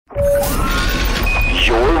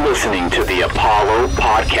listening to the Apollo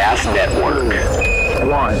Podcast Network.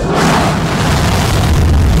 One.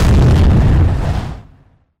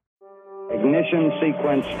 Ignition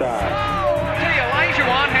sequence start. See, Elijah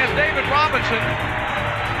has David Robinson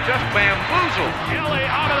just bamboozled. Kelly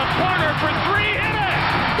out of the corner for three, hit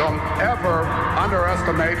it! Don't ever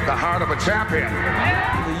underestimate the heart of a champion.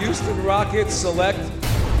 The Houston Rockets select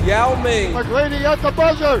Yao Ming. McGrady at the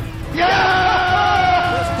buzzer.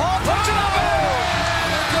 Yeah! Paul puts it up.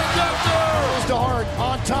 Goes to Hart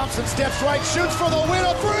on Thompson, steps right, shoots for the win,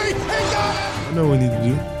 a three. He got it! I know what we need to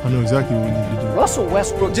do. I know exactly what we need to do. Russell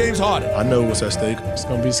Westbrook, James Harden. I know what's at stake. It's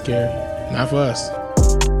going to be scary. Not for us.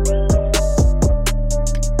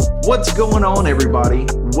 What's going on, everybody?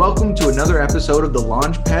 Welcome to another episode of the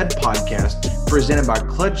Launchpad Podcast, presented by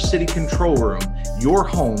Clutch City Control Room, your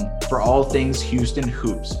home for all things Houston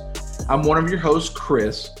Hoops. I'm one of your hosts,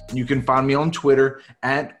 Chris. You can find me on Twitter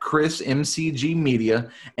at ChrisMCGmedia.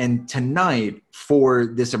 And tonight, for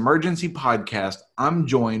this emergency podcast, I'm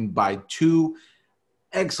joined by two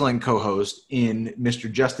excellent co-hosts in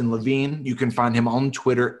Mr. Justin Levine. You can find him on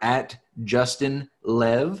Twitter at Justin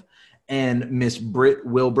Lev, and Miss Britt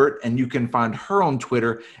Wilbert, and you can find her on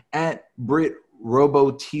Twitter at Britt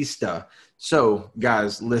Robotista. So,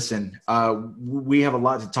 guys, listen, we have a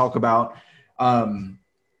lot to talk about.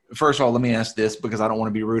 First of all, let me ask this because I don't want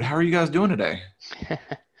to be rude. How are you guys doing today?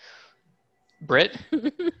 Britt?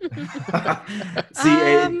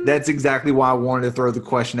 See, that's exactly why I wanted to throw the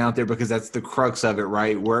question out there, because that's the crux of it,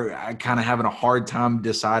 right? We're kind of having a hard time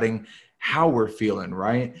deciding how we're feeling,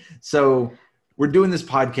 right? So we're doing this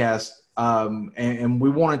podcast, and we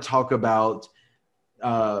want to talk about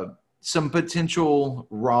some potential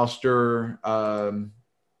roster,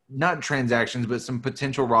 not transactions, but some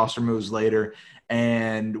potential roster moves later.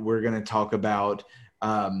 And we're going to talk about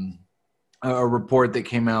a report that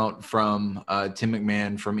came out from Tim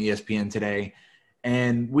McMahon from ESPN today.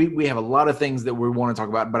 And we have a lot of things that we want to talk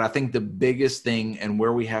about, but I think the biggest thing and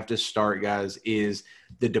where we have to start, guys, is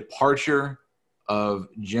the departure of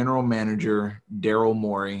general manager Daryl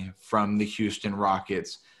Morey from the Houston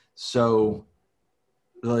Rockets. So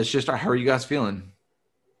let's just start. How are you guys feeling?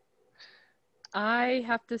 I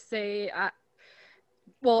have to say,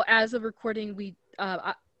 well, as of recording, we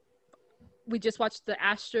just watched the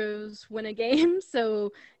Astros win a game.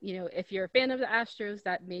 So, you know, if you're a fan of the Astros,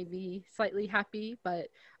 that made me slightly happy. But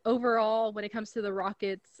overall, when it comes to the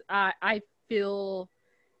Rockets, I feel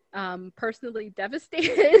personally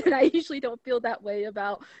devastated. And I usually don't feel that way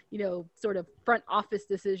about, you know, sort of front office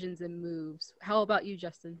decisions and moves. How about you,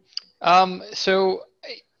 Justin? So,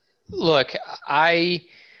 look, I'm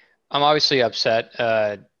obviously upset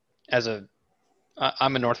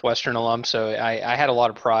I'm a Northwestern alum, so I had a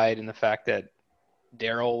lot of pride in the fact that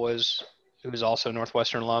Daryl who was also a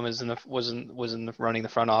Northwestern alum, was running the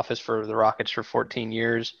front office for the Rockets for 14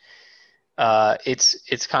 years.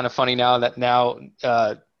 It's kind of funny now that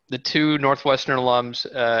the two Northwestern alums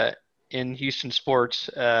in Houston sports,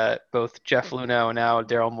 both Jeff Luhnow and now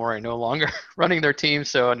Daryl Morey, no longer running their team.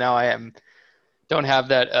 So now don't have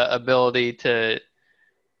that ability to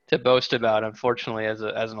boast about, unfortunately, as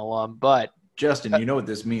an alum. But Justin, you know what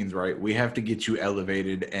this means, right? We have to get you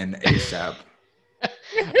elevated and ASAP.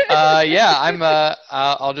 Yeah,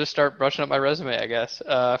 I'll just start brushing up my resume, I guess,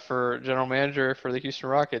 for general manager for the Houston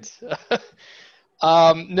Rockets.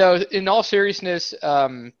 No, in all seriousness,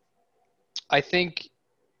 I think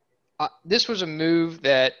this was a move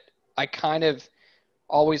that I kind of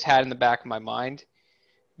always had in the back of my mind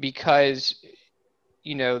because,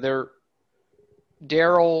 you know,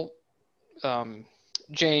 Daryl,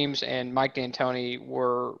 James, and Mike D'Antoni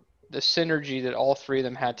were the synergy that all three of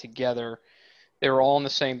them had together. They were all on the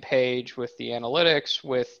same page with the analytics,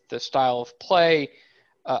 with the style of play.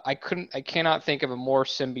 I cannot think of a more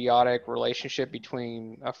symbiotic relationship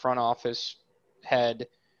between a front office head,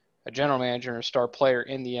 a general manager, and a star player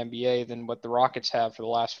in the NBA than what the Rockets have for the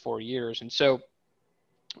last 4 years. And so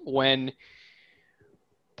when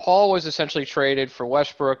Paul was essentially traded for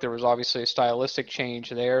Westbrook, there was obviously a stylistic change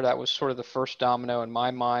there. That was sort of the first domino in my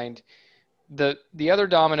mind. The other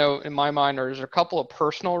domino in my mind there's a couple of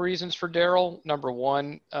personal reasons for Daryl. Number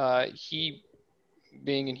one, he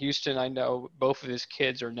being in Houston, I know both of his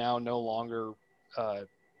kids are now no longer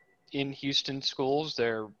in Houston schools.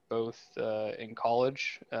 They're both in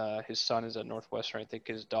college. His son is at Northwestern. I think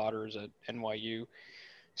his daughter is at NYU.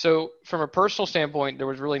 So from a personal standpoint, there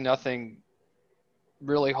was really nothing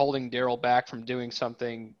really holding Daryl back from doing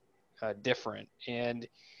something different. And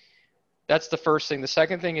that's the first thing. The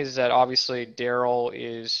second thing is that obviously Daryl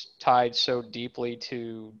is tied so deeply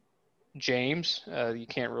to James. You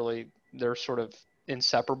can't really, they're sort of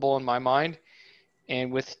inseparable in my mind.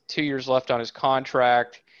 And with 2 years left on his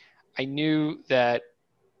contract, I knew that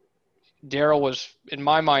Daryl was, in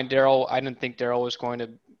my mind, I didn't think Daryl was going to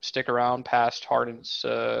stick around past Harden's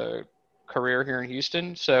career here in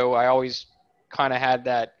Houston. So I always kind of had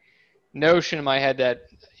that notion in my head that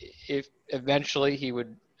if eventually he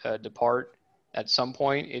would depart at some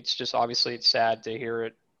point. It's just, obviously it's sad to hear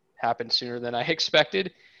it happen sooner than I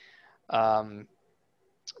expected.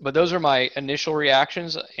 But those are my initial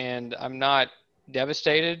reactions, and I'm not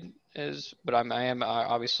devastated, but I am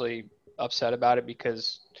obviously upset about it,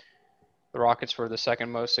 because the Rockets were the second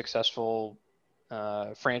most successful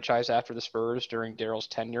franchise after the Spurs during Daryl's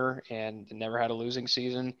tenure, and never had a losing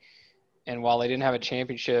season. And while they didn't have a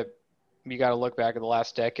championship, you got to look back at the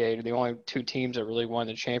last decade. The only two teams that really won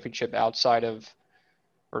the championship or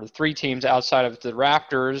the three teams outside of the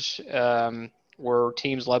Raptors, were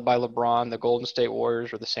teams led by LeBron, the Golden State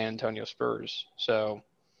Warriors, or the San Antonio Spurs. So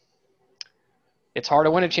it's hard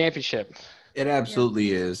to win a championship. It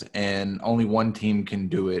absolutely is. And only one team can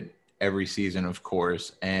do it every season, of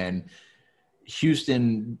course. And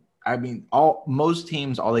Houston, I mean, most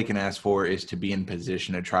teams, all they can ask for is to be in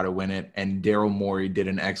position to try to win it. And Daryl Morey did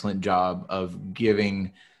an excellent job of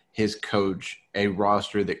giving his coach a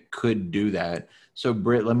roster that could do that. So,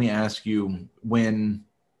 Britt, let me ask you, when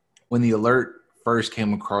the alert first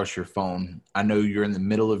came across your phone, I know you're in the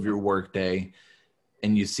middle of your workday,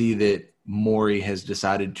 and you see that Morey has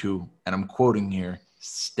decided to, and I'm quoting here,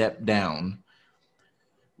 step down.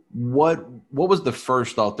 What was the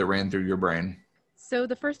first thought that ran through your brain? So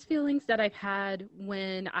the first feelings that I've had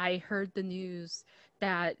when I heard the news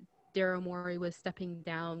that Daryl Morey was stepping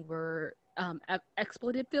down were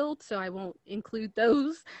expletive filled, so I won't include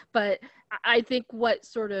those. But I think what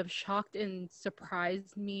sort of shocked and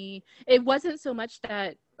surprised me, it wasn't so much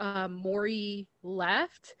that Morey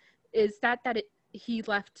left, is that he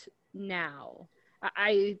left now.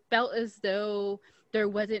 I felt as though there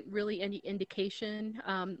wasn't really any indication,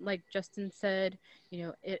 like Justin said,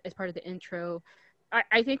 as part of the intro.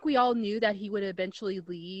 I think we all knew that he would eventually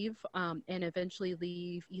leave, and eventually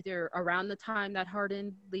leave either around the time that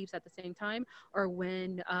Harden leaves at the same time, or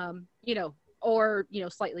when,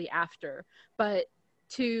 slightly after. But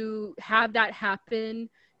to have that happen,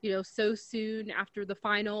 so soon after the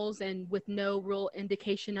finals, and with no real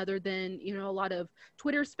indication other than, a lot of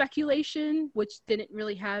Twitter speculation, which didn't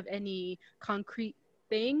really have any concrete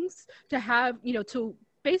things to have, to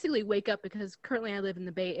basically wake up, because currently I live in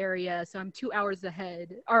the Bay Area, so I'm 2 hours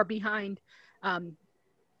behind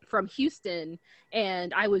from Houston,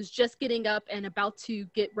 and I was just getting up and about to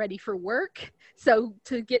get ready for work. So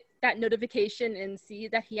to get that notification and see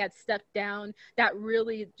that he had stepped down, that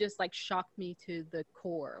really just shocked me to the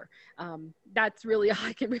core. That's really all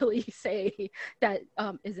I can really say that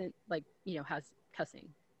isn't has cussing.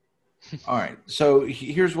 All right. So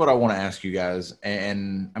here's what I want to ask you guys,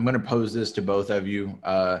 and I'm going to pose this to both of you.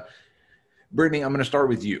 Brittany, I'm going to start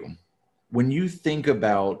with you. When you think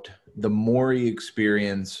about the Morey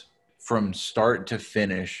experience from start to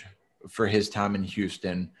finish for his time in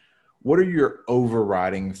Houston, what are your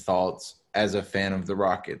overriding thoughts as a fan of the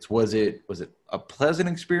Rockets? Was it a pleasant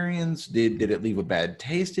experience? Did it leave a bad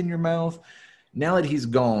taste in your mouth? Now that he's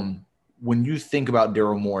gone, when you think about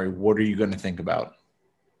Daryl Morey, what are you going to think about?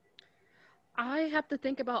 I have to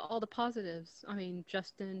think about all the positives. I mean,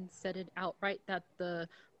 Justin said it outright that the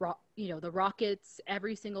Rockets,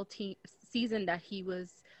 every single season that he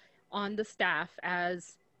was on the staff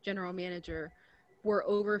as general manager, were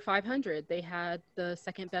over 500. They had the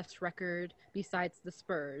second best record besides the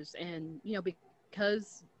Spurs. And,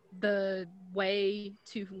 because the way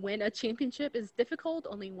to win a championship is difficult,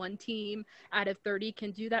 only one team out of 30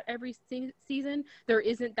 can do that every season. There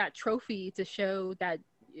isn't that trophy to show that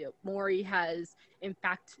Morey has in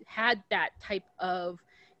fact had that type of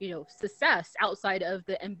success outside of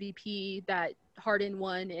the MVP that Harden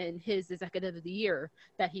won and his executive of the year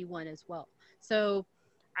that he won as well. So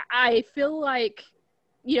I feel like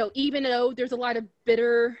even though there's a lot of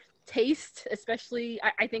bitter taste, especially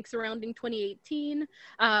I think surrounding 2018,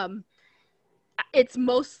 it's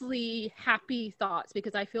mostly happy thoughts,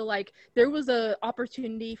 because I feel like there was a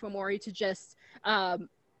opportunity for Morey to just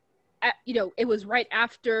it was right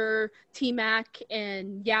after T-Mac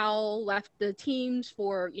and Yao left the teams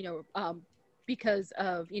for, because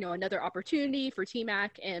of, another opportunity for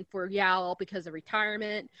T-Mac and for Yao because of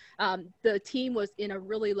retirement. The team was in a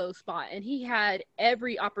really low spot, and he had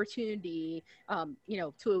every opportunity,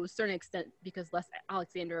 to a certain extent, because Les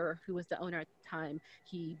Alexander, who was the owner at the time,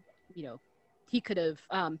 he could have,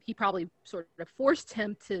 he probably sort of forced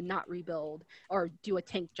him to not rebuild or do a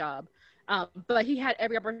tank job. But he had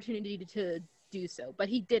every opportunity to do so, but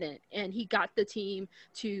he didn't, and he got the team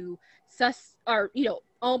to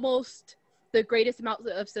almost the greatest amount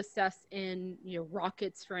of success in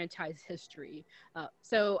Rockets franchise history.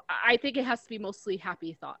 So I think it has to be mostly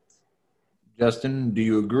happy thoughts. Justin, do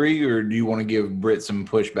you agree, or do you want to give Britt some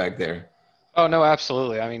pushback there? Oh, no,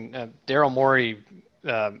 absolutely. I mean, Daryl Morey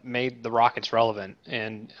made the Rockets relevant,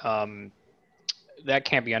 and that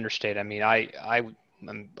can't be understated. I mean,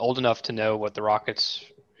 I'm old enough to know what the Rockets,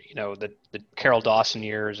 the Carroll Dawson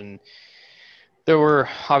years, and there were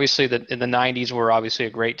obviously in the 90s were obviously a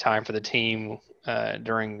great time for the team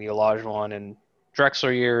during the Olajuwon and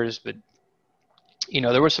Drexler years, but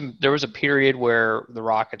there was a period where the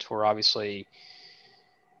Rockets were obviously,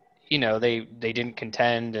 they didn't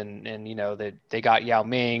contend, and they got Yao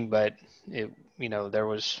Ming, but there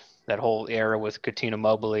was that whole era with Katina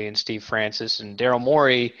Mobley and Steve Francis, and Daryl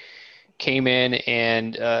Morey came in,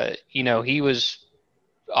 and he was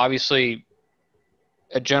obviously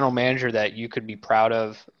a general manager that you could be proud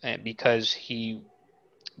of, and because he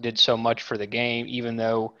did so much for the game, even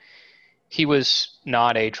though he was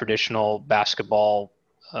not a traditional basketball,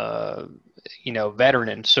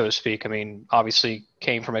 veteran, so to speak. I mean, obviously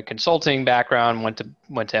came from a consulting background, went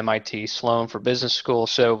to MIT Sloan for business school.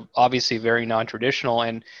 So obviously very non-traditional.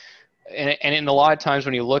 And in a lot of times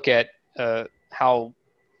when you look at how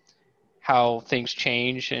things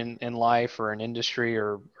change in life or in industry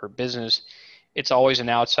or business, it's always an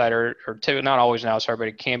outsider, not always an outsider, but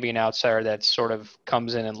it can be an outsider that sort of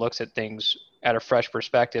comes in and looks at things at a fresh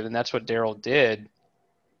perspective. And that's what Daryl did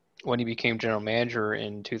when he became general manager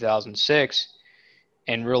in 2006,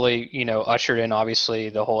 and really, ushered in obviously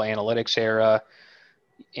the whole analytics era,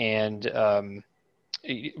 and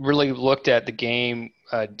really looked at the game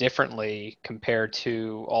differently compared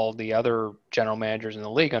to all the other general managers in the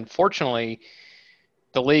league. Unfortunately,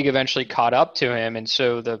 the league eventually caught up to him, and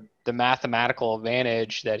so the mathematical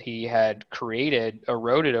advantage that he had created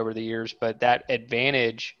eroded over the years, but that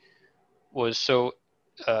advantage was so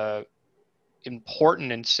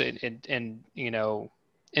important and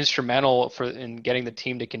instrumental in getting the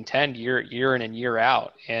team to contend year in and year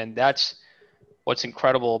out. And that's what's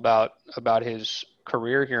incredible about his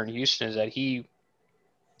career here in Houston, is that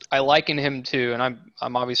I liken him to, and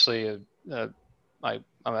I'm obviously I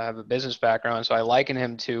have a business background, so I liken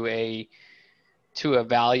him to a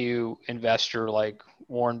value investor like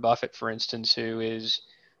Warren Buffett, for instance, who is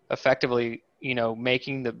effectively,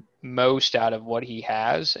 making the most out of what he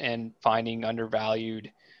has and finding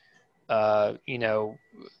undervalued,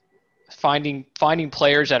 finding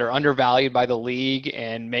players that are undervalued by the league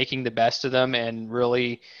and making the best of them, and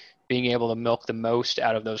really being able to milk the most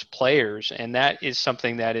out of those players. And that is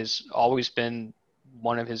something that has always been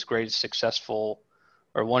one of his greatest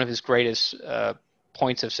one of his greatest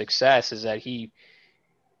points of success, is that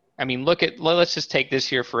let's just take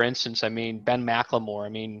this year, for instance. I mean, Ben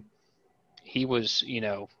McLemore, he was, he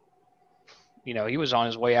was on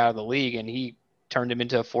his way out of the league, and he turned him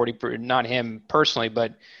into not him personally,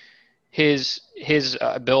 but his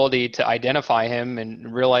ability to identify him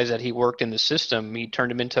and realize that he worked in the system, he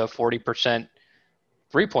turned him into a 40%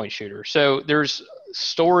 3-point shooter. So there's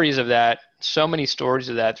stories of that, so many stories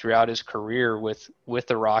of that throughout his career with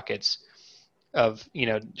the Rockets. Of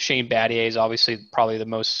Shane Battier is obviously probably the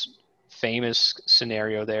most famous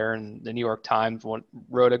scenario there, and the New York Times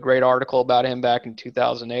wrote a great article about him back in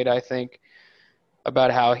 2008, I think,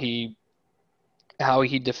 about how he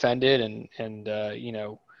defended and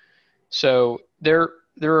so there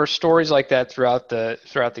are stories like that throughout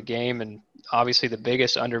the game. And obviously the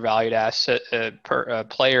biggest undervalued asset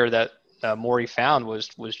player that Morey found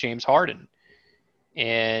was James Harden,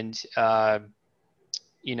 and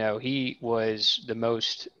he was the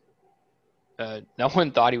most no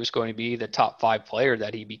one thought he was going to be the top 5 player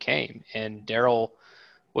that he became, and Daryl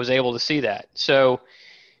was able to see that. So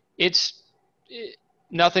it's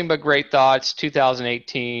nothing but great thoughts.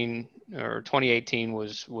 2018 or 2018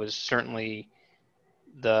 was certainly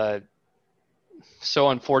so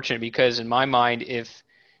unfortunate, because in my mind, if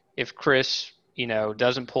Chris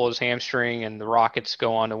doesn't pull his hamstring and the Rockets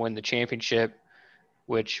go on to win the championship,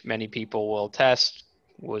 which many people will attest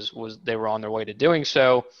was they were on their way to doing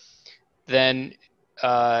so, then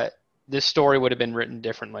this story would have been written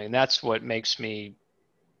differently. And that's what makes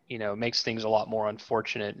things a lot more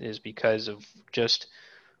unfortunate, is because of just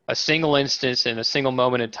a single instance in a single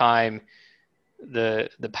moment of time, the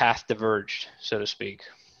path diverged, so to speak.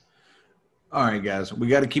 All right, guys, we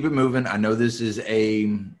got to keep it moving. I know this is a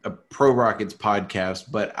Pro Rockets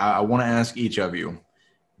podcast, but I want to ask each of you,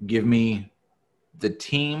 give me the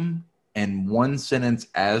team and one sentence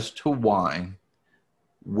as to why.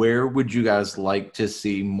 Where would you guys like to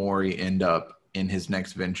see Morey end up in his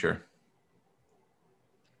next venture?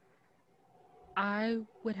 I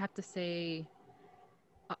would have to say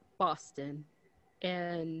Boston,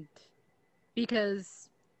 and because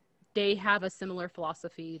they have a similar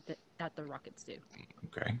philosophy that the Rockets do.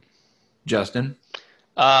 Okay. Justin?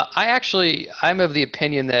 I'm of the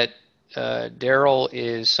opinion that Daryl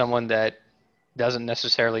is someone that doesn't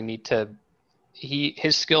necessarily need to.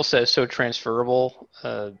 His skill set is so transferable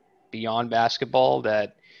beyond basketball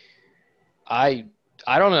that I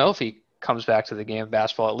don't know if he comes back to the game of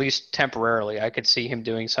basketball, at least temporarily. I could see him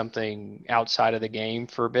doing something outside of the game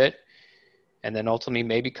for a bit, and then ultimately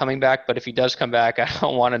maybe coming back. But if he does come back, I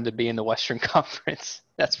don't want him to be in the Western Conference.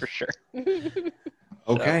 That's for sure.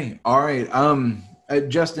 Okay. All right.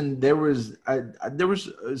 Justin, there was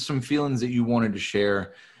some feelings that you wanted to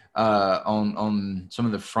share on some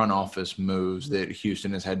of the front office moves that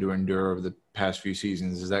Houston has had to endure over the past few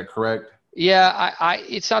seasons. Is that correct? Yeah,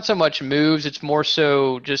 it's not so much moves. It's more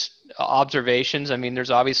so just observations. I mean, there's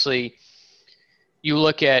obviously, you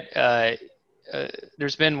look at,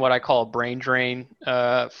 there's been what I call a brain drain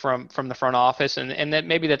from the front office, and that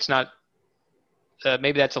maybe that's not,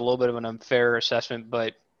 maybe that's a little bit of an unfair assessment,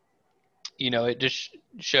 but it just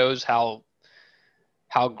shows how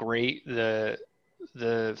great the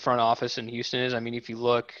front office in Houston is. I mean, if you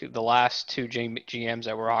look, the last two GMs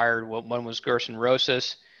that were hired, one was Gerson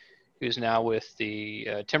Rosas, who's now with the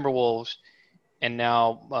Timberwolves, and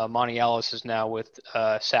now Monty Ellis is now with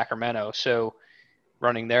Sacramento. So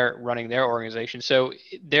running their organization. So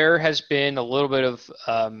there has been a little bit of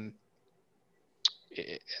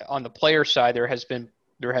on the player side. There has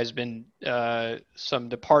been some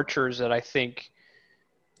departures that I think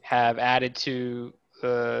have added to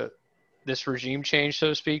this regime change, so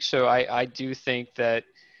to speak. So I do think that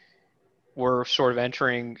we're sort of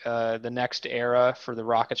entering the next era for the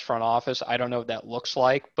Rockets front office. I don't know what that looks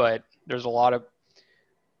like, but there's a lot of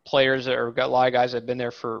players got a lot of guys that have been there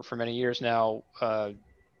for many years now.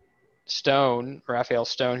 Raphael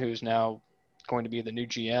Stone, who's now going to be the new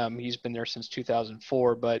GM, he's been there since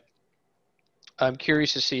 2004. But I'm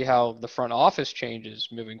curious to see how the front office changes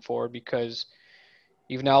moving forward, because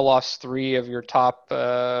you've now lost three of your top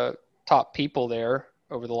people there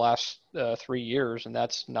over the last 3 years, and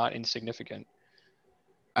that's not insignificant.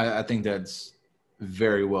 I think that's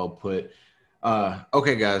very well put.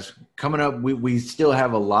 Okay, guys, coming up, we still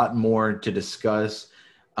have a lot more to discuss.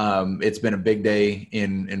 It's been a big day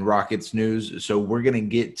in Rockets news, so we're going to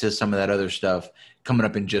get to some of that other stuff coming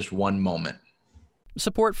up in just one moment.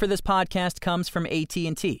 Support for this podcast comes from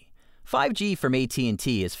AT&T. 5G from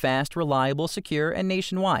AT&T is fast, reliable, secure, and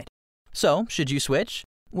nationwide. So, should you switch?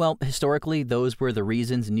 Well, historically, those were the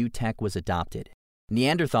reasons new tech was adopted.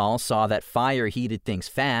 Neanderthals saw that fire heated things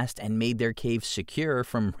fast and made their caves secure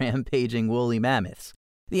from rampaging woolly mammoths.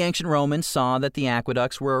 The ancient Romans saw that the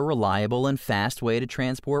aqueducts were a reliable and fast way to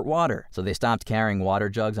transport water, so they stopped carrying water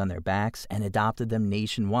jugs on their backs and adopted them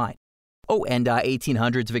nationwide. Oh, and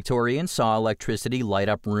 1800s Victorians saw electricity light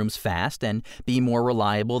up rooms fast and be more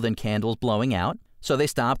reliable than candles blowing out, so they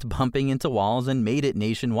stopped bumping into walls and made it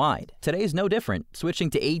nationwide. Today's no different. Switching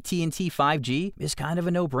to AT&T 5G is kind of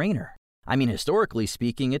a no-brainer. I mean, historically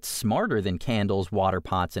speaking, it's smarter than candles, water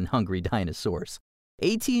pots, and hungry dinosaurs.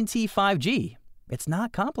 AT&T 5G, it's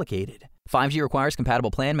not complicated. 5G requires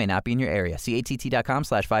compatible plan, may not be in your area. See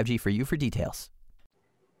att.com/5G for you for details.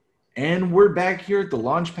 And we're back here at the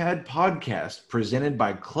Launchpad Podcast, presented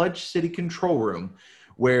by Clutch City Control Room,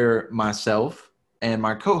 where myself and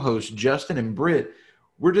my co-hosts Justin and Britt,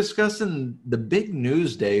 we're discussing the big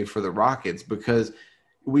news day for the Rockets, because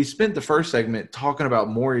we spent the first segment talking about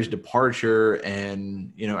Morey's departure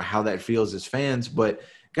and, how that feels as fans. But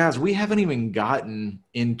guys, we haven't even gotten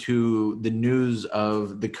into the news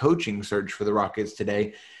of the coaching search for the Rockets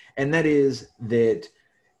today. And that is that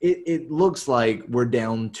it looks like we're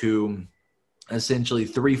down to essentially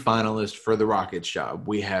three finalists for the Rockets job.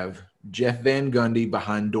 We have Jeff Van Gundy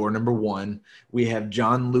behind door number 1. We have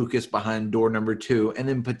John Lucas behind door number 2, and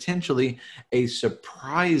then potentially a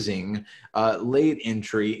surprising late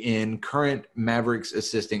entry in current Mavericks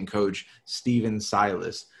assistant coach Steven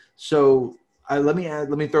Silas. So let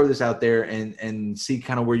me throw this out there and see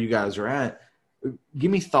kind of where you guys are at. Give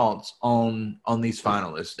me thoughts on these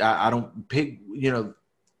finalists. I don't pick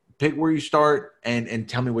where you start and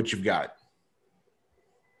tell me what you've got.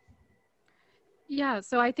 Yeah,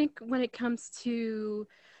 so I think when it comes to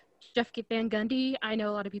Jeff Van Gundy, I know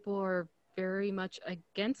a lot of people are very much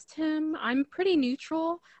against him. I'm pretty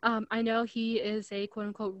neutral. I know he is a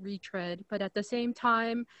quote-unquote retread, but at the same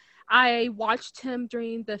time, I watched him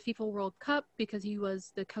during the FIFA World Cup because he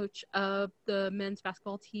was the coach of the men's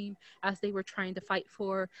basketball team as they were trying to fight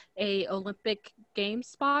for a Olympic Games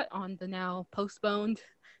spot on the now postponed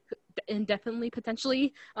indefinitely,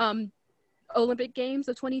 potentially, Olympic Games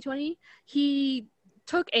of 2020. He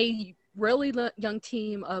took a really young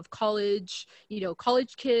team of college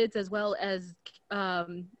kids as well as,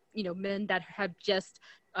 men that have just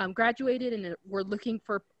graduated and were looking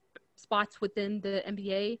for spots within the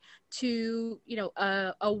NBA to,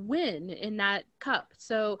 a win in that cup.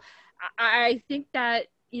 So I think that,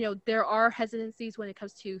 there are hesitancies when it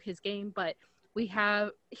comes to his game, but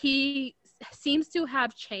he seems to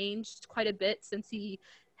have changed quite a bit since he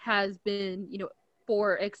has been,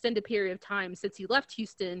 for an extended period of time since he left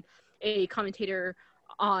Houston, a commentator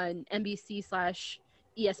on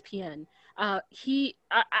NBC/ESPN. I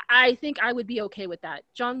think I would be okay with that.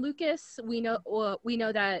 John Lucas, we know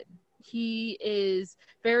that he is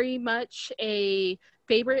very much a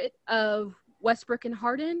favorite of Westbrook and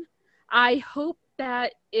Harden. I hope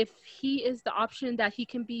that if he is the option, that he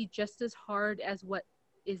can be just as hard as what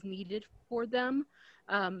is needed for them.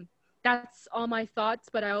 That's all my thoughts,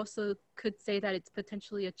 but I also could say that it's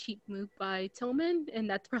potentially a cheap move by Tillman, and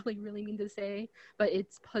that's probably really mean to say, but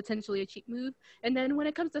it's potentially a cheap move. And then when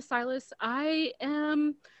it comes to Silas, I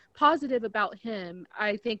am positive about him.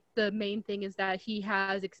 I think the main thing is that he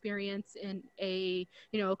has experience in a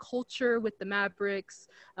culture with the Mavericks.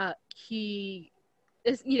 He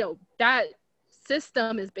is, that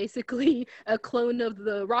system is basically a clone of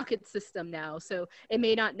the Rocket system now. So it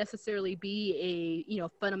may not necessarily be a,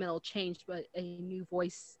 fundamental change, but a new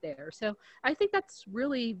voice there. So I think that's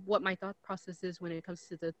really what my thought process is when it comes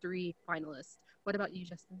to the three finalists. What about you,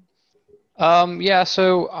 Justin? Yeah,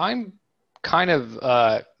 so I'm kind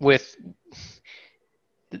of with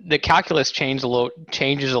the calculus changes a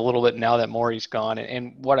little bit now that Morey's gone.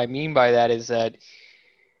 And what I mean by that is that,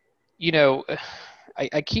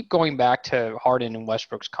 I keep going back to Harden and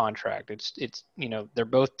Westbrook's contract. It's they're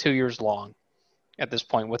both 2 years long at this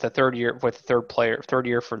point with a third year for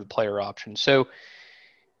the player option. So,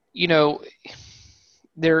 you got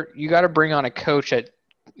to bring on a coach that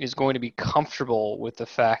is going to be comfortable with the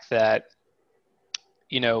fact that,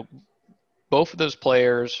 both of those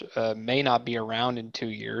players may not be around in 2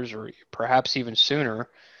 years or perhaps even sooner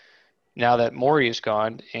now that Morey is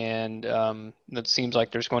gone. And it seems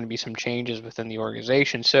like there's going to be some changes within the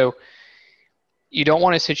organization. So you don't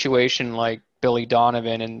want a situation like Billy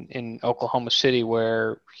Donovan in Oklahoma City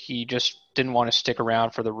where he just didn't want to stick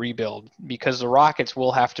around for the rebuild, because the Rockets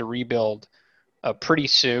will have to rebuild pretty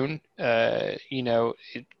soon.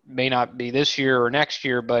 It may not be this year or next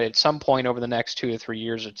year, but at some point over the next 2 to 3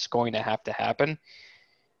 years, it's going to have to happen.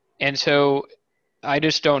 And so I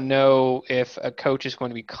just don't know if a coach is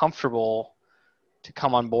going to be comfortable to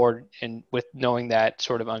come on board and with knowing that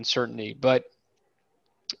sort of uncertainty. But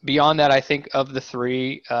beyond that, I think of the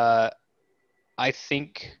three, I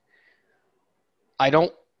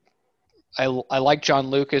like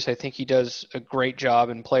John Lucas. I think he does a great job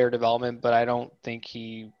in player development, but I don't think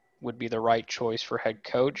he would be the right choice for head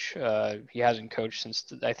coach. He hasn't coached since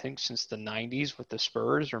the 90s with the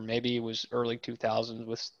Spurs, or maybe it was early 2000s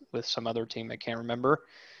with some other team. I can't remember.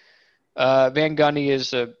 Van Gundy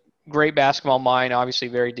is a great basketball mind, obviously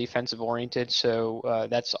very defensive oriented. So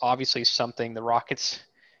that's obviously something the Rockets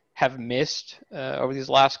have missed over these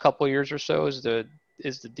last couple of years or so, is the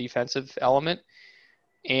defensive element.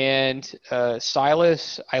 And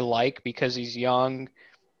Silas I like because he's young.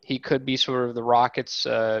 He could be sort of the Rockets'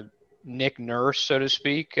 Nick Nurse, so to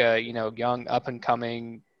speak. Young,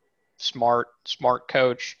 up-and-coming, smart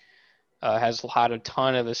coach. Has had a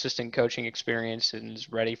ton of assistant coaching experience and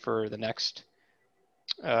is ready for the next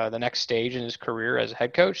stage in his career as a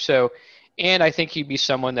head coach. So, and I think he'd be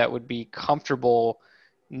someone that would be comfortable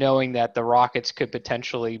knowing that the Rockets could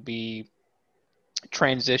potentially be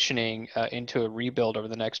transitioning into a rebuild over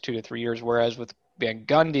the next 2 to 3 years. Whereas with Van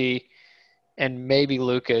Gundy and maybe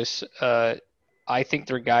Lucas, I think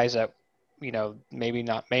they're guys that, may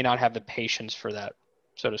not have the patience for that,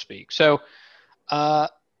 so to speak. So I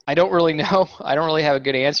don't really know. I don't really have a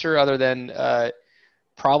good answer other than I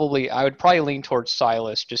would probably lean towards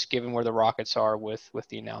Silas, just given where the Rockets are with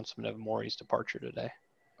the announcement of Morey's departure today.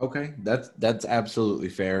 Okay, that's absolutely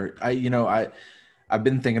fair. I've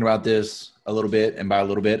been thinking about this a little bit, and by a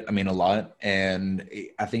little bit, I mean a lot. And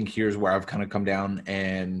I think here's where I've kind of come down,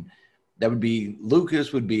 and that would be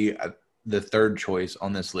Lucas would be the third choice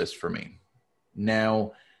on this list for me.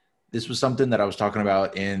 Now, this was something that I was talking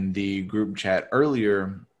about in the group chat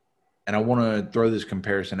earlier, and I want to throw this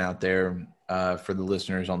comparison out there for the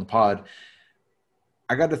listeners on the pod.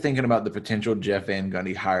 I got to thinking about the potential Jeff Van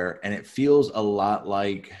Gundy hire, and it feels a lot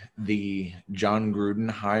like the John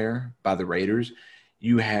Gruden hire by the Raiders.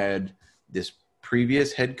 You had this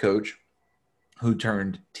previous head coach who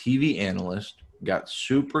turned TV analyst, got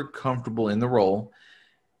super comfortable in the role,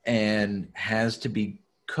 and has to be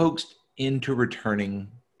coaxed into returning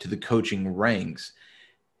to the coaching ranks.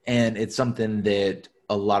 And it's something that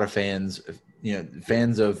a lot of fans,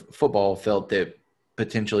 fans of football felt that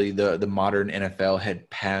potentially the modern NFL had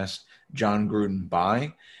passed John Gruden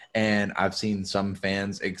by. And I've seen some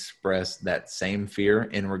fans express that same fear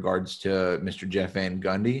in regards to Mr. Jeff Van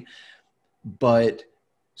Gundy. But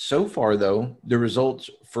so far, though, the results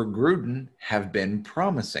for Gruden have been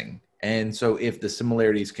promising. And so if the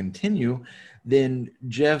similarities continue, then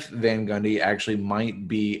Jeff Van Gundy actually might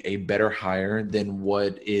be a better hire than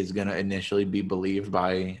what is going to initially be believed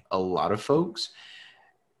by a lot of folks.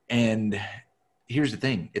 And here's the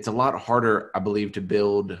thing. It's a lot harder, I believe, to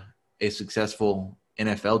build a successful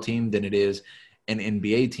NFL team than it is an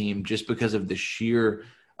NBA team, just because of the sheer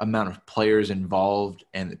amount of players involved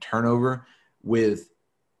and the turnover. With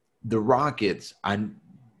the Rockets,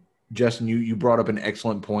 Justin, you brought up an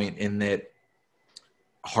excellent point in that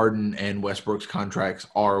Harden and Westbrook's contracts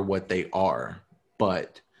are what they are.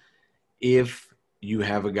 But if you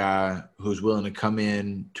have a guy who's willing to come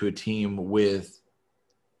in to a team with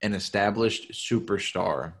an established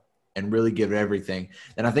superstar and really give everything,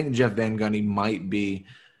 then I think Jeff Van Gundy might be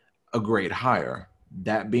a great hire.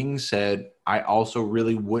 That being said, I also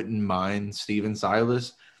really wouldn't mind Steven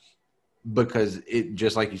Silas, because it,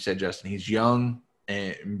 just like you said, Justin, he's young.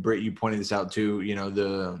 And Britt, you pointed this out too.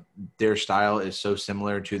 Their style is so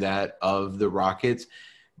similar to that of the Rockets.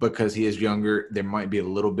 Because he is younger, there might be a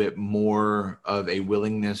little bit more of a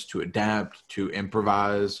willingness to adapt, to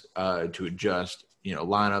improvise, to adjust,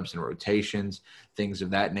 lineups and rotations, things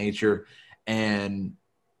of that nature. And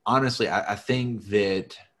honestly, I think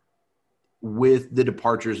that with the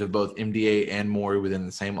departures of both MDA and Morey within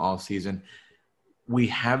the same offseason, we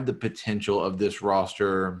have the potential of this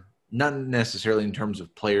roster, not necessarily in terms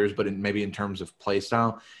of players, but maybe in terms of play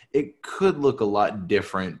style. It could look a lot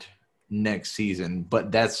different next season,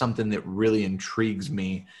 but that's something that really intrigues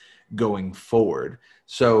me going forward.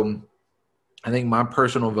 So I think my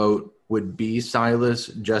personal vote would be Silas.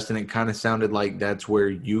 Justin, it kind of sounded like that's where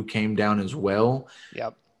you came down as well.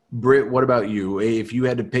 Yep. Britt, what about you? If you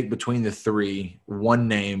had to pick between the three, one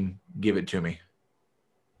name, give it to me.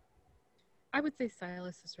 I would say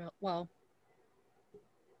Silas as well.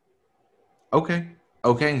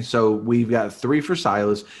 Okay, so we've got 3 for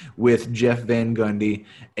Silas, with Jeff Van Gundy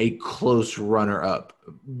a close runner-up,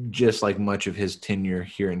 just like much of his tenure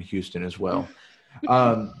here in Houston as well.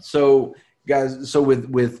 So, guys,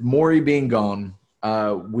 with Morey being gone,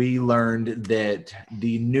 we learned that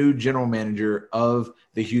the new general manager of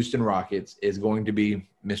the Houston Rockets is going to be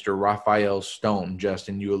Mr. Raphael Stone.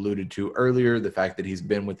 Justin, you alluded to earlier the fact that he's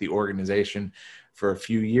been with the organization for a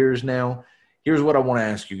few years now. Here's what I want to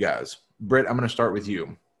ask you guys. Britt, I'm going to start with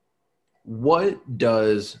you. What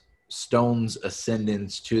does Stone's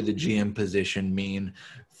ascendance to the GM position mean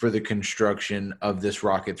for the construction of this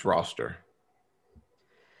Rockets roster?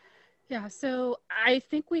 Yeah, so I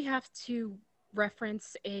think we have to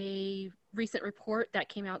reference a recent report that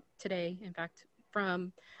came out today, in fact,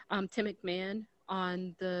 from Tim McMahon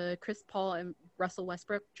on the Chris Paul and Russell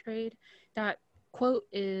Westbrook trade. That quote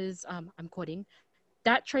is, I'm quoting,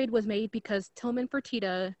 "That trade was made because Tillman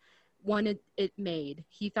Fertitta wanted it made.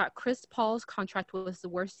 He thought Chris Paul's contract was the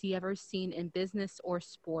worst he ever seen in business or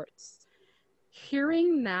sports."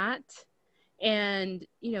 Hearing that, and,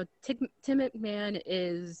 Tim McMahon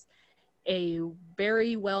is a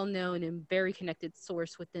very well-known and very connected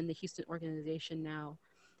source within the Houston organization now,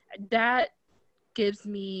 that gives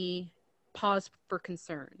me pause for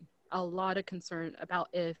concern, a lot of concern about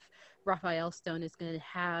if Raphael Stone is going to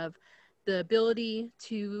have the ability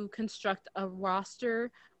to construct a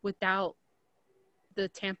roster without the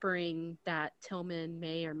tampering that Tillman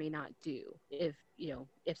may or may not do if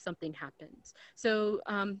something happens. So,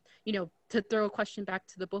 to throw a question back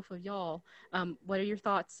to the both of y'all, what are your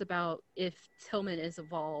thoughts about if Tillman is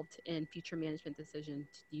involved in future management decisions?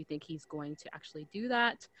 Do you think he's going to actually do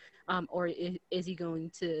that? Or is he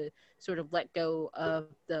going to sort of let go of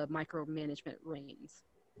the micromanagement reins?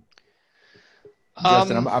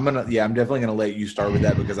 Justin, I'm definitely gonna let you start with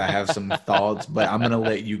that because I have some thoughts, but I'm gonna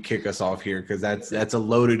let you kick us off here because that's a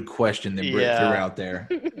loaded question that Britt threw out there.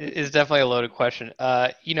 It's definitely a loaded question.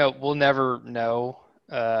 We'll never know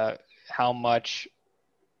how much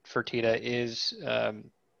Fertitta is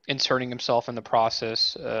inserting himself in the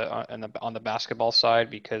process on the basketball side,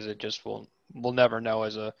 because it just we'll never know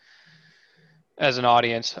as a as an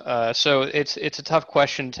audience. So it's a tough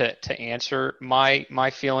question to answer. My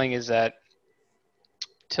feeling is that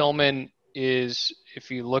Tillman is, if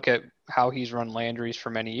you look at how he's run Landry's for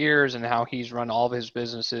many years and how he's run all of his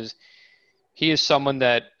businesses, he is someone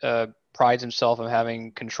that prides himself on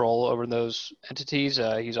having control over those entities.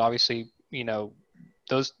 He's obviously,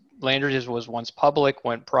 those Landry's was once public,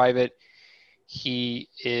 went private. He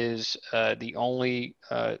is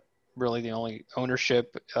really the only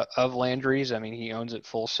ownership of Landry's. I mean, he owns it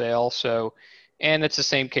full sale. So, and it's the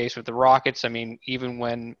same case with the Rockets. I mean, even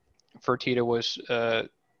when Fertitta was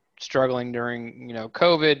struggling during,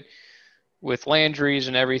 COVID with Landry's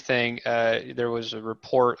and everything, there was a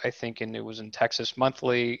report, I think, and it was in Texas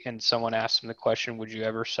Monthly, and someone asked him the question, would you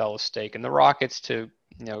ever sell a stake in the Rockets to,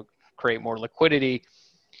 create more liquidity?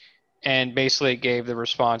 And basically gave the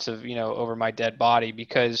response of, over my dead body,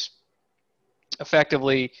 because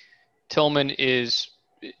effectively Tillman is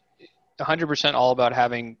 100% all about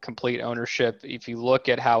having complete ownership. If you look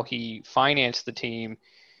at how he financed the team,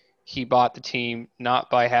 he bought the team not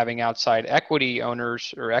by having outside equity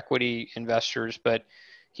owners or equity investors, but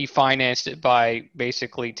he financed it by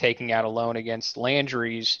basically taking out a loan against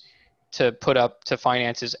Landry's to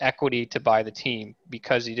finance his equity to buy the team,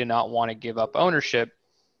 because he did not want to give up ownership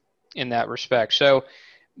in that respect. So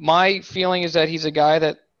my feeling is that he's a guy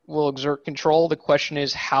that will exert control. The question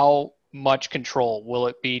is, how much control? Will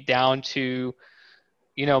it be down to,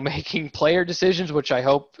 making player decisions, which I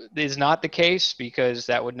hope is not the case, because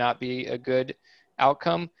that would not be a good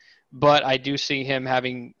outcome. But I do see him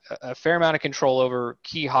having a fair amount of control over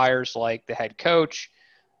key hires like the head coach,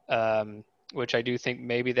 which I do think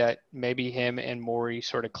maybe him and Morey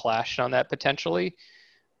sort of clashed on that potentially.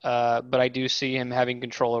 But I do see him having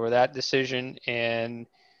control over that decision. And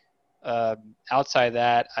outside of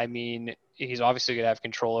that, I mean, he's obviously going to have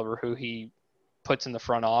control over who he puts in the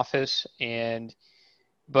front office.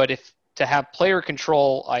 But if to have player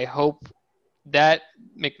control, I hope that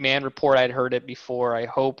McMahon report, I'd heard it before. I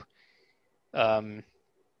hope it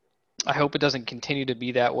doesn't continue to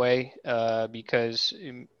be that way, because,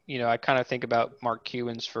 I kind of think about Mark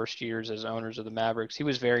Cuban's first years as owners of the Mavericks. He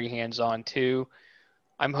was very hands-on too.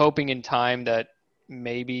 I'm hoping in time that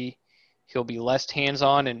maybe he'll be less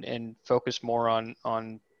hands-on and focus more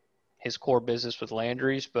on his core business with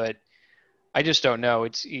Landry's, but I just don't know.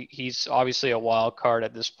 He's obviously a wild card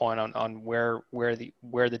at this point on where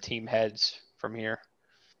the team heads from here.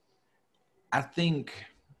 I think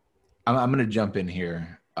I'm going to jump in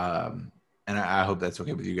here, and I hope that's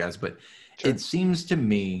okay with you guys, but sure. It seems to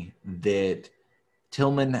me that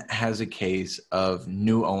Tillman has a case of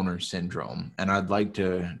new owner syndrome, and I'd like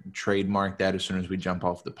to trademark that as soon as we jump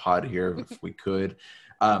off the pod here, if we could.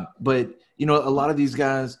 But, a lot of these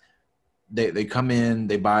guys, they come in,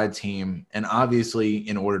 they buy a team, and obviously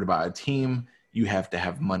in order to buy a team, you have to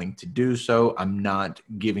have money to do so. I'm not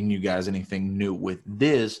giving you guys anything new with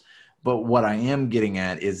this, but what I am getting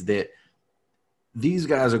at is that these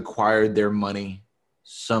guys acquired their money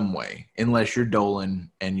some way, unless you're Dolan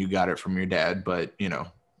and you got it from your dad, but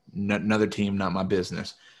another team, not my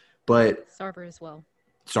business. But Sarver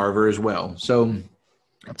as well. So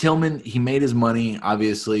Tillman, he made his money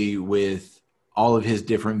obviously with all of his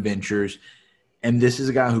different ventures, and this is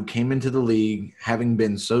a guy who came into the league having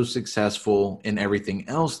been so successful in everything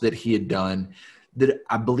else that he had done, that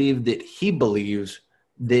I believe that he believes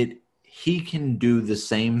that he can do the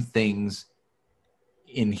same things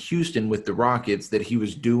in Houston with the Rockets that he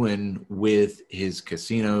was doing with his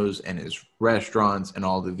casinos and his restaurants and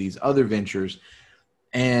all of these other ventures.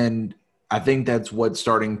 And I think that's what's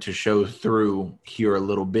starting to show through here a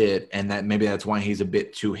little bit, and that maybe that's why he's a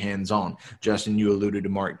bit too hands-on. Justin, you alluded to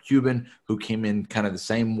Mark Cuban, who came in kind of the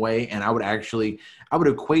same way, and I would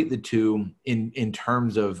equate the two in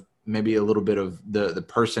terms of maybe a little bit of the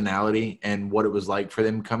personality and what it was like for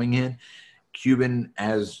them coming in. Cuban,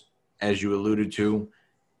 as you alluded to,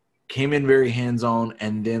 came in very hands-on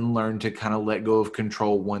and then learned to kind of let go of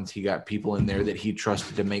control once he got people in there that he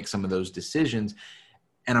trusted to make some of those decisions.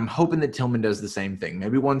 And I'm hoping that Tillman does the same thing.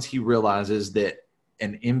 Maybe once he realizes that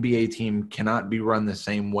an NBA team cannot be run the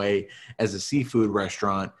same way as a seafood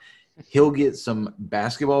restaurant, he'll get some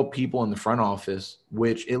basketball people in the front office,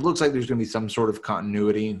 which it looks like there's going to be some sort of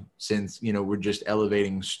continuity since, we're just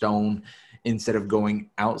elevating Stone instead of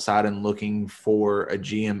going outside and looking for a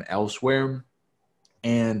GM elsewhere.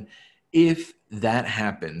 And if that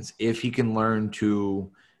happens, if he can learn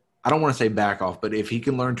to, I don't want to say back off, but if he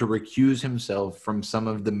can learn to recuse himself from some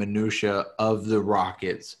of the minutia of the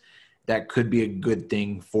Rockets, that could be a good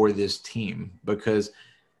thing for this team. Because,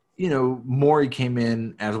 Morey came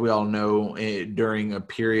in, as we all know, during a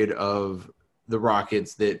period of the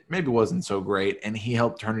Rockets that maybe wasn't so great, and he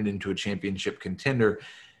helped turn it into a championship contender.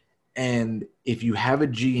 And if you have a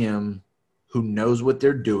GM who knows what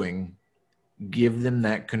they're doing, give them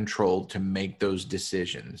that control to make those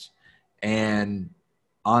decisions. And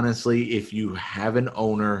honestly, if you have an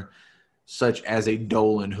owner such as a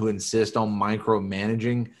Dolan who insists on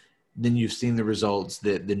micromanaging, then you've seen the results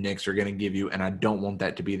that the Knicks are going to give you, and I don't want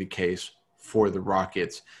that to be the case for the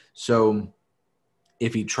Rockets. So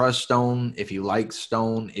if he trusts Stone, if he likes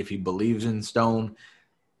Stone, if he believes in Stone,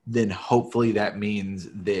 then hopefully that means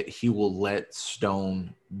that he will let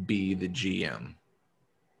Stone be the GM.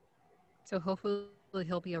 So hopefully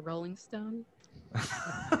he'll be a Rolling Stone.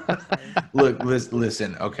 Look,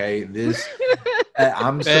 listen, okay, this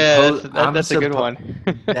I'm supposed. That's a good one.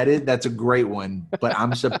 That's a great one. But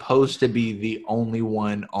I'm supposed to be the only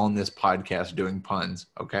one on this podcast doing puns.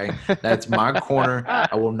 Okay, that's my corner.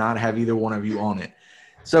 I will not have either one of you on it.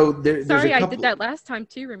 So there's a couple, I did that last time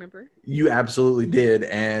too. Remember? You absolutely did,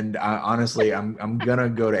 and honestly, I'm gonna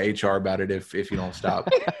go to HR about it if you don't stop.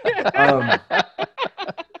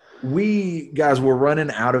 We're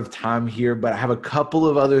running out of time here, but I have a couple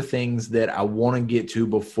of other things that I want to get to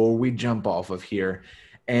before we jump off of here.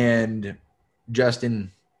 And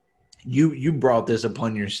Justin, you brought this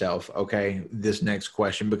upon yourself, okay, this next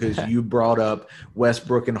question, because you brought up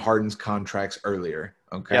Westbrook and Harden's contracts earlier,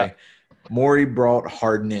 okay? Yeah. Morey brought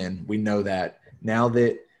Harden in. We know that. Now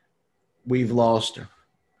that we've lost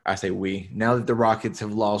 – now that the Rockets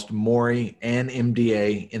have lost Morey and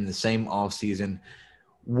MDA in the same offseason –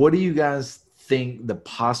 what do you guys think the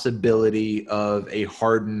possibility of a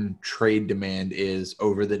Harden trade demand is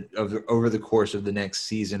over the course of the next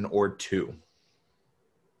season or two?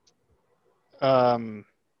 I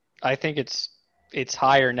think it's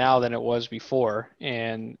higher now than it was before,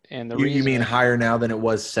 and the reason you mean higher now than it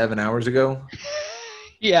was 7 hours ago?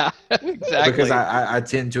 Yeah, exactly. Because I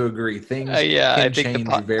tend to agree. Things can change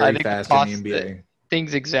very fast in the NBA.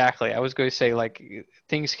 Things exactly. I was going to say, like,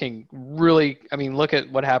 things can really – I mean, look at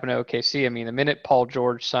what happened to OKC. I mean, the minute Paul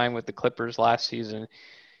George signed with the Clippers last season,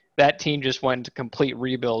 that team just went into complete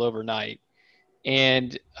rebuild overnight.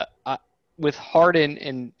 And with Harden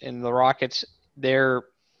and the Rockets,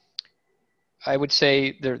 I would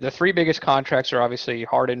say the three biggest contracts are obviously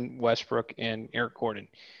Harden, Westbrook, and Eric Gordon.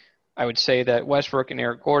 I would say that Westbrook and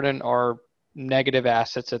Eric Gordon are negative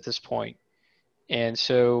assets at this point. And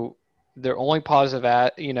so – their only positive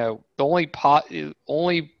the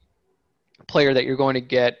only player that you're going to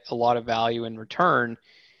get a lot of value in return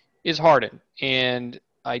is Harden. And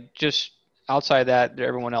I just outside that,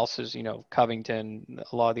 everyone else is, Covington,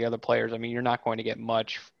 a lot of the other players. I mean, you're not going to get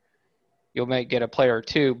much. You may get a player or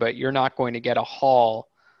two, but you're not going to get a haul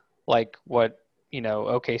like what,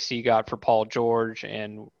 OKC got for Paul George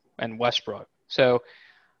and Westbrook. So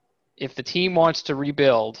if the team wants to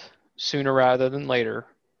rebuild sooner rather than later,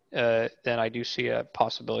 then I do see a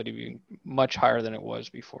possibility being much higher than it was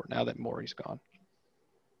before, now that Morey's gone.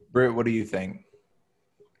 Britt, what do you think?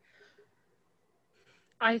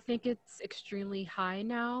 I think it's extremely high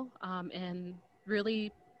now, and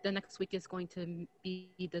really the next week is going to be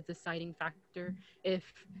the deciding factor. If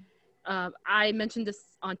I mentioned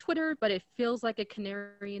this on Twitter, but it feels like a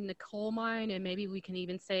canary in the coal mine, and maybe we can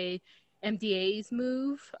even say MDA's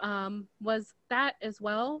move was that as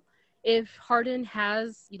well. If Harden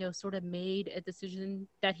has, sort of made a decision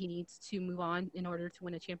that he needs to move on in order to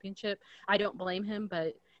win a championship, I don't blame him,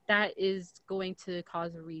 but that is going to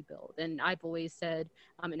cause a rebuild. And I've always said,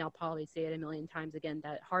 and I'll probably say it a million times again,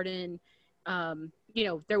 that Harden,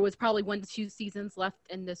 there was probably 1 to 2 seasons left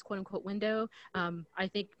in this quote unquote window. I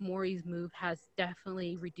think Morey's move has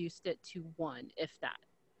definitely reduced it to 1, if that.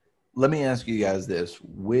 Let me ask you guys this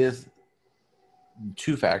with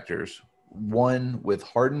 2 factors. One, with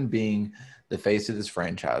Harden being the face of this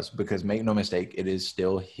franchise, because make no mistake, it is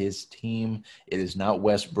still his team. It is not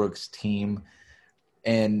Westbrook's team.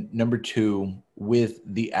 And number 2, with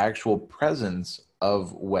the actual presence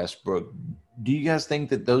of Westbrook, do you guys think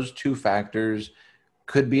that those 2 factors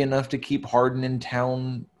could be enough to keep Harden in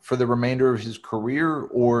town for the remainder of his career?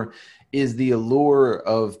 Or is the allure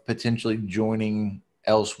of potentially joining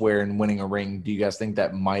elsewhere and winning a ring, do you guys think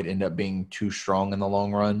that might end up being too strong in the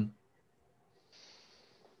long run?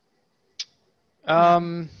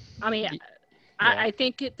 I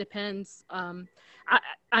think it depends.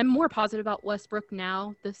 I'm more positive about Westbrook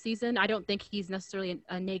now this season. I don't think he's necessarily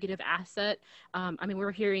a negative asset.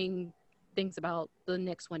 We're hearing things about the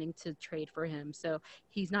Knicks wanting to trade for him, so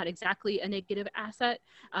he's not exactly a negative asset.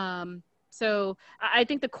 So I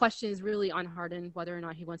think the question is really on Harden, whether or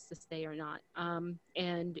not he wants to stay or not.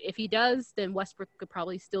 And if he does, then Westbrook could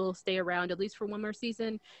probably still stay around at least for one more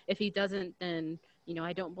season. If he doesn't, then,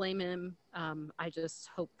 I don't blame him. I just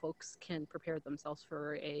hope folks can prepare themselves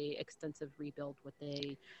for a extensive rebuild with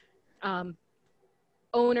a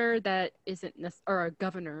owner that isn't or a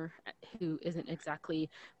governor who isn't exactly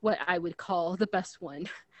what I would call the best one.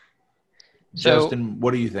 So, Justin,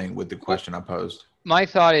 what do you think with the question I posed? My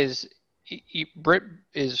thought is, Britt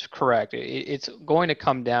is correct. It's going to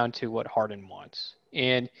come down to what Harden wants.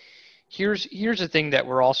 And here's the thing that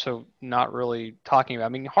we're also not really talking about. I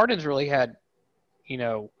mean, Harden's really had,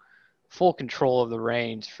 full control of the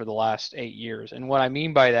reins for the last 8 years. And what I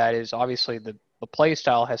mean by that is obviously the play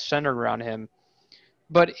style has centered around him,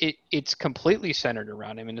 but it's completely centered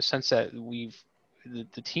around him in the sense that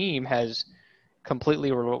the team has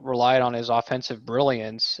completely relied on his offensive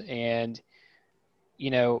brilliance. And,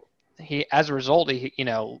 he, as a result,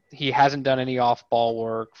 he hasn't done any off ball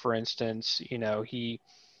work, for instance. He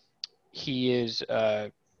is,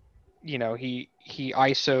 he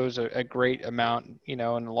ISOs a great amount, and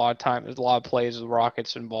a lot of plays the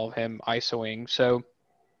Rockets involve him ISOing. So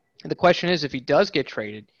the question is, if he does get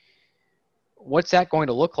traded, what's that going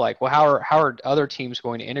to look like? Well, how are other teams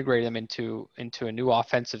going to integrate him into a new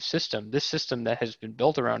offensive system? This system that has been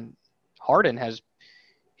built around Harden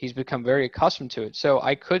he's become very accustomed to it. So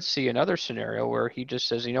I could see another scenario where he just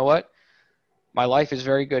says, you know what, my life is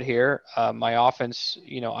very good here. My offense,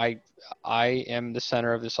 I am the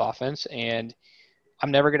center of this offense, and I'm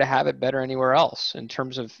never going to have it better anywhere else in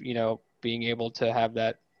terms of, being able to have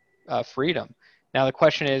that freedom. Now, the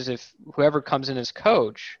question is, if whoever comes in as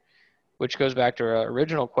coach, which goes back to our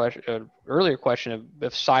original question, earlier question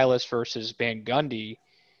of Silas versus Van Gundy,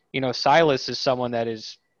 Silas is someone that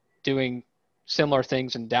is doing similar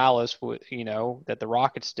things in Dallas, that the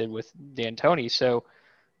Rockets did with D'Antoni. So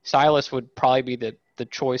Silas would probably be the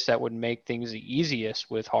choice that would make things the easiest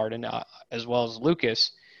with Harden, as well as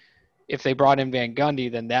Lucas. If they brought in Van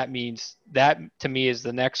Gundy, then that means that, to me, is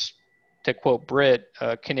the next, to quote Britt,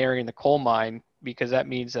 canary in the coal mine, because that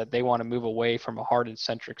means that they want to move away from a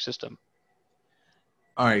Harden-centric system.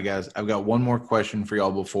 All right, guys, I've got one more question for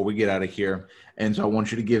y'all before we get out of here. And so I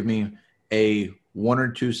want you to give me a 1 or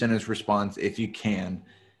 2 sentence response if you can.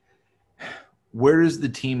 Where does the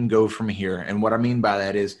team go from here? And what I mean by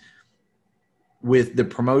that is, with the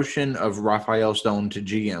promotion of Raphael Stone to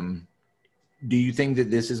GM, do you think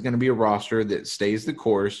that this is going to be a roster that stays the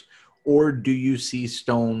course, or do you see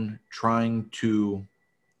Stone trying to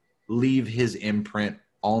leave his imprint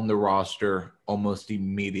on the roster almost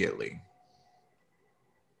immediately?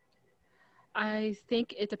 I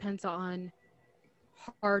think it depends on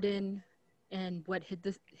Harden and what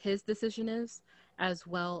his decision is, as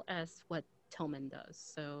well as what Tillman does.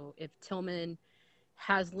 So if Tillman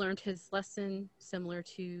has learned his lesson, similar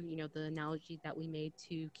to, the analogy that we made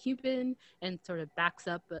to Cuban, and sort of backs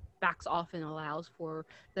off and allows for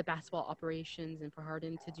the basketball operations and for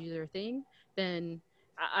Harden to do their thing, then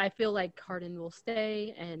I feel like Harden will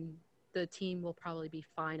stay and the team will probably be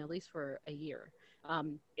fine, at least for a year.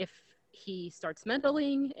 If he starts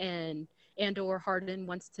meddling and or Harden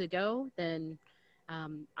wants to go, then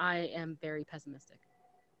I am very pessimistic.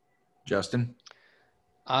 Justin?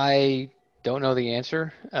 I don't know the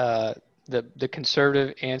answer. The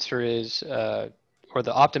conservative answer is, or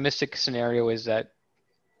the optimistic scenario is that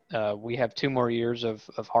we have 2 more years of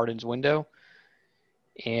Harden's window.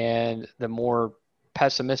 And the more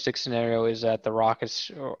pessimistic scenario is that the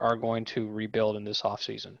Rockets are going to rebuild in this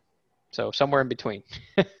offseason. So somewhere in between.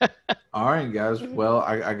 All right, guys. Well,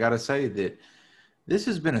 I got to say that this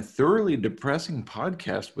has been a thoroughly depressing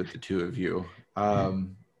podcast with the two of you.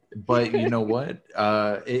 But you know what?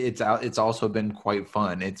 It's also been quite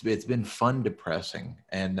fun. It's been fun depressing,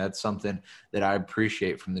 and that's something that I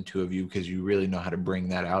appreciate from the two of you, because you really know how to bring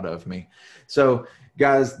that out of me. So,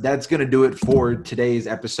 guys, that's going to do it for today's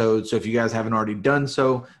episode. So if you guys haven't already done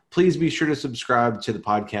so, please be sure to subscribe to the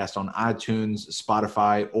podcast on iTunes,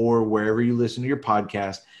 Spotify, or wherever you listen to your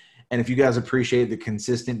podcast. And if you guys appreciate the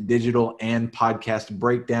consistent digital and podcast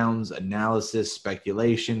breakdowns, analysis,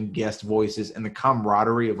 speculation, guest voices, and the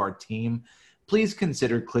camaraderie of our team, please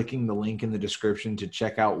consider clicking the link in the description to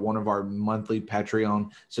check out one of our monthly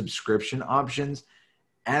Patreon subscription options.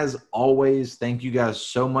 As always, thank you guys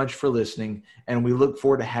so much for listening, and we look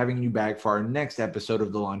forward to having you back for our next episode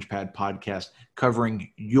of the Launchpad Podcast covering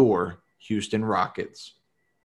your Houston Rockets.